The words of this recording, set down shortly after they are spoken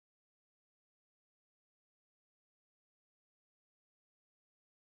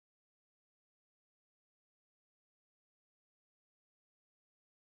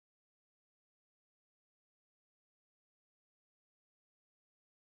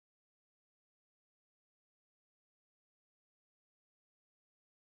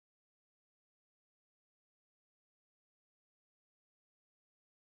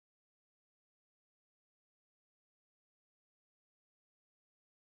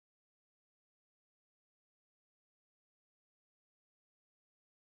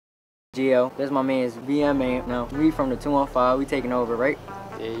Gio, this my man's VMA. Now, we from the 215, we taking over, right?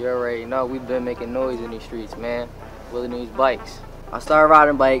 Yeah, you already know. We've been making noise in these streets, man. Willing these bikes. I started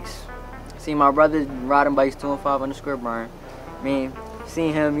riding bikes. See my brother riding bikes 215 on the square burn. Man,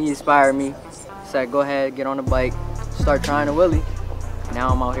 seeing him, he inspired me. Said, go ahead, get on the bike, start trying to wheelie. Now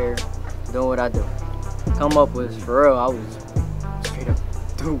I'm out here doing what I do. Come up was, for real, I was straight up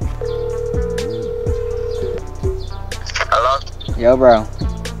dude. Hello? Yo, bro.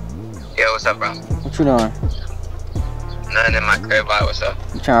 Yo, what's up, bro? What you doing? Nothing in my crib. What's up?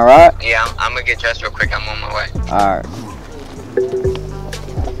 You trying to ride? Yeah, I'm gonna get dressed real quick. I'm on my way. Alright.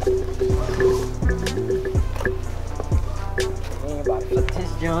 We ain't about to flip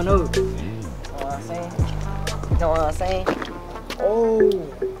this John over. You know what I'm saying? You know what I'm saying? Oh!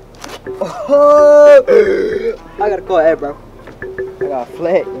 I gotta call Ed, bro. I got a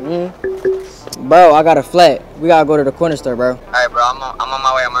flat, you mean? Bro, I got a flat. We gotta go to the corner store, bro. Alright, bro. I'm on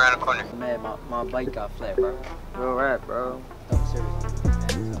my way. I'm around the corner. Man, my bike got flat, bro. Real rap, bro. I'm serious.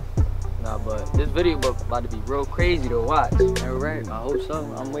 Nah, but this video about to be real crazy to watch. Real rap. I hope so.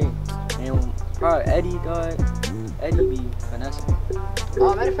 I'm waiting. And probably Eddie, dog. Eddie be finessing.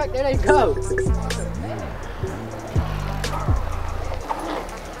 Oh, matter of fact, there they go.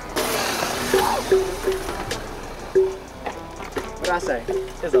 What I say?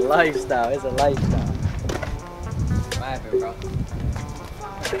 It's a lifestyle. It's a lifestyle. What happened, bro?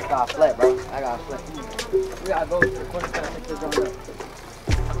 I got a flat, bro. I got a flat. We gotta go to the corner store and pick this joint up.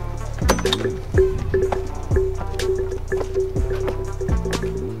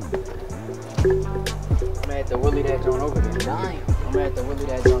 I'm gonna have to wheelie that joint over there. Damn. I'm gonna have to wheelie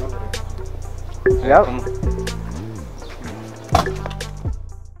that joint over there. Yep.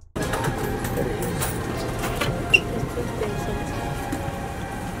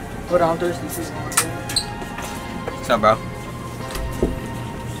 Put on thirsty. What's up, bro?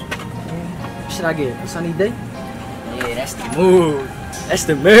 What should I get? A sunny day? Yeah, that's the move. That's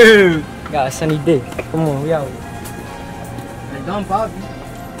the move. Got a sunny day. Come on, we out here. Hey, don't Bobby.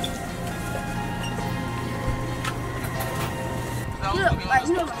 Like,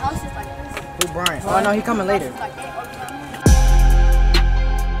 you know, my house is like this. Who, Brian? Oh, no, he coming later. Like that all the time.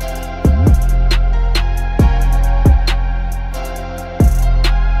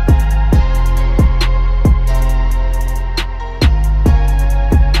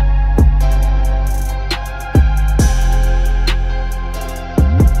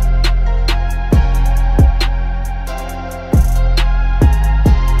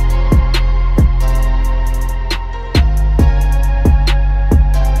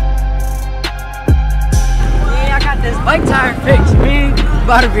 Bike tire fixed, man.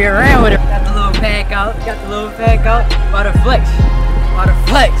 About to be around with it. Got the little pack out. Got the little pack out. About to flex. About to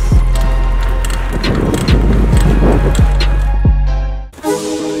flex.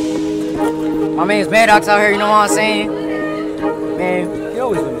 My man's Maddox out here, you know what I'm saying? Man, he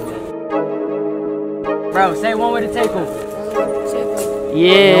always with me. Bro, say one way to take over. Yeah.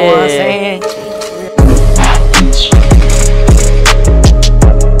 You know what I'm saying?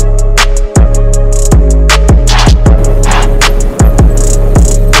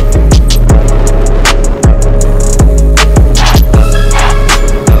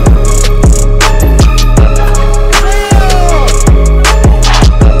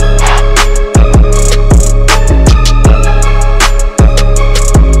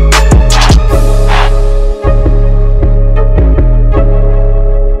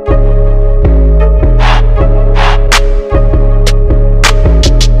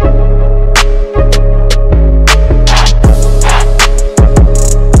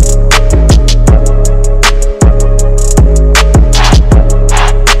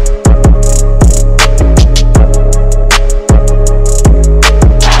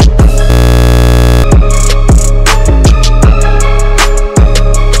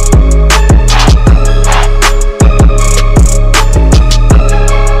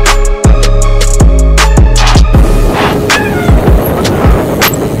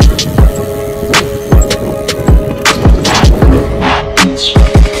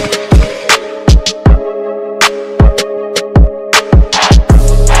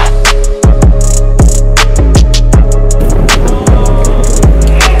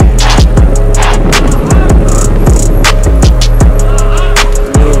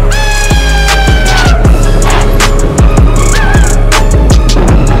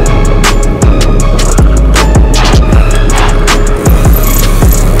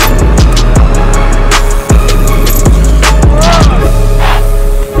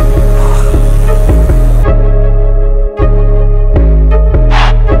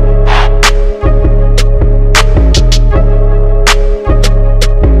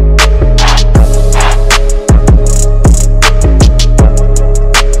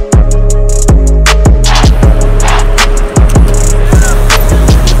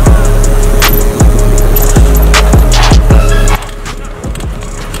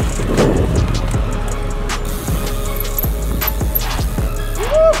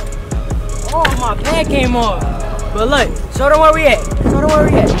 them all. But look, show them where we at. Show them where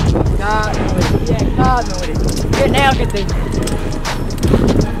we at. God know it. Yeah, God know it. Get now, get there.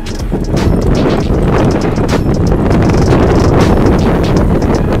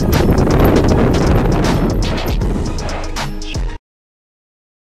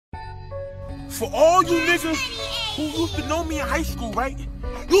 For all you niggas who used to know me in high school, right?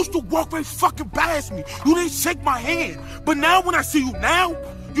 You used to walk right fucking past me. You didn't shake my hand. But now when I see you now,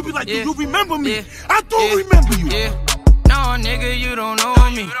 you be like, do you remember me? I do remember you. No, nigga, you don't know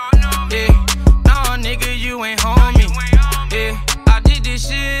me. No, nigga, you ain't homie. I did this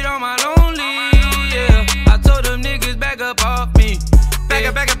shit on my lonely. I told them niggas back up off me. Back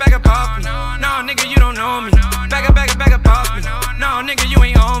up off me. No, nigga, you don't know me. Back up off me. No, nigga, you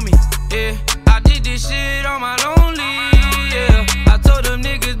ain't on me. I did this shit on my lonely. I told them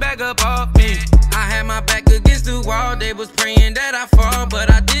niggas back up off me. I had my back against the wall. They was praying that I fall, but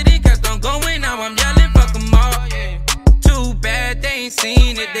I didn't. Kept on going. Now I'm yelling, fuck them all. Too bad they ain't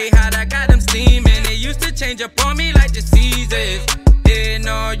seen it. They hot, I got them steaming. They used to change up on me like the seasons. Yeah,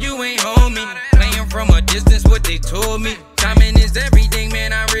 no, you ain't homie. Playing from a distance, what they told me. Timing is everything,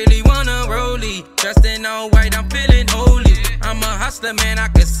 man. I really wanna rollie. Trusting all white, I'm feeling holy. I'm a hustler, man. I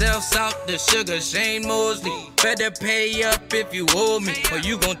can sell salt, the sugar, Shane Mosley. Better pay up if you owe me, or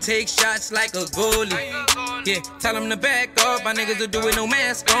you gon' take shots like a goalie. Yeah, tell them to back off. My niggas will do it, no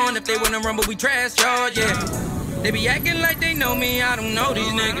mask on. If they wanna rumble, we trash y'all, yeah. They be acting like they know me, I don't know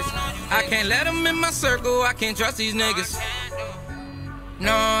these niggas. I can't let them in my circle, I can't trust these niggas.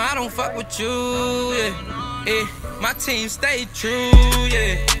 No, I don't fuck with you, yeah. My team stay true,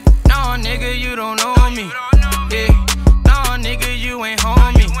 yeah. No, nigga, you don't know me, yeah. No, nigga, you ain't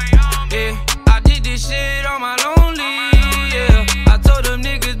homie, yeah. I did this shit on my lonely, yeah. I told them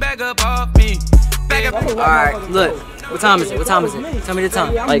niggas back up off me. Back up. Alright, look. What time is it? Tell me the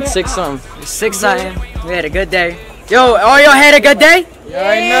time. Like 6 something. 6 something. We had a good day. Yo, all y'all had a good day? Yeah,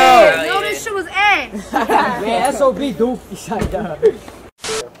 I know. No, this shit was ass. Man, SOB doofy.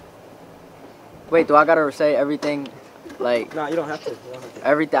 Wait, do I gotta say everything? Like, Nah, you don't have to.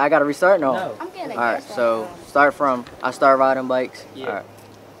 everything? I gotta restart? No. No. I'm getting a Alright, so start from, I start riding bikes. Yeah. Alright.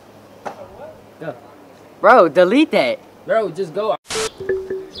 Go. Bro, delete that. Bro, just go.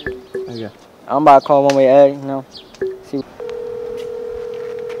 Okay. I'm about to call Oneway Ed, you know. See.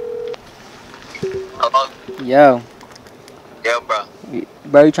 Hello? Yo. Yo, bro.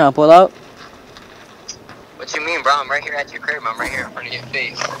 Bro, you trying to pull up? What you mean, bro? I'm right here at your crib. I'm right here in front of your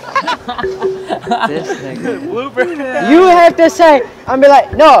face. This nigga. You have to say, I'm be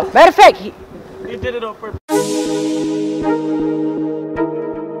like, no, matter of fact, You did it on purpose.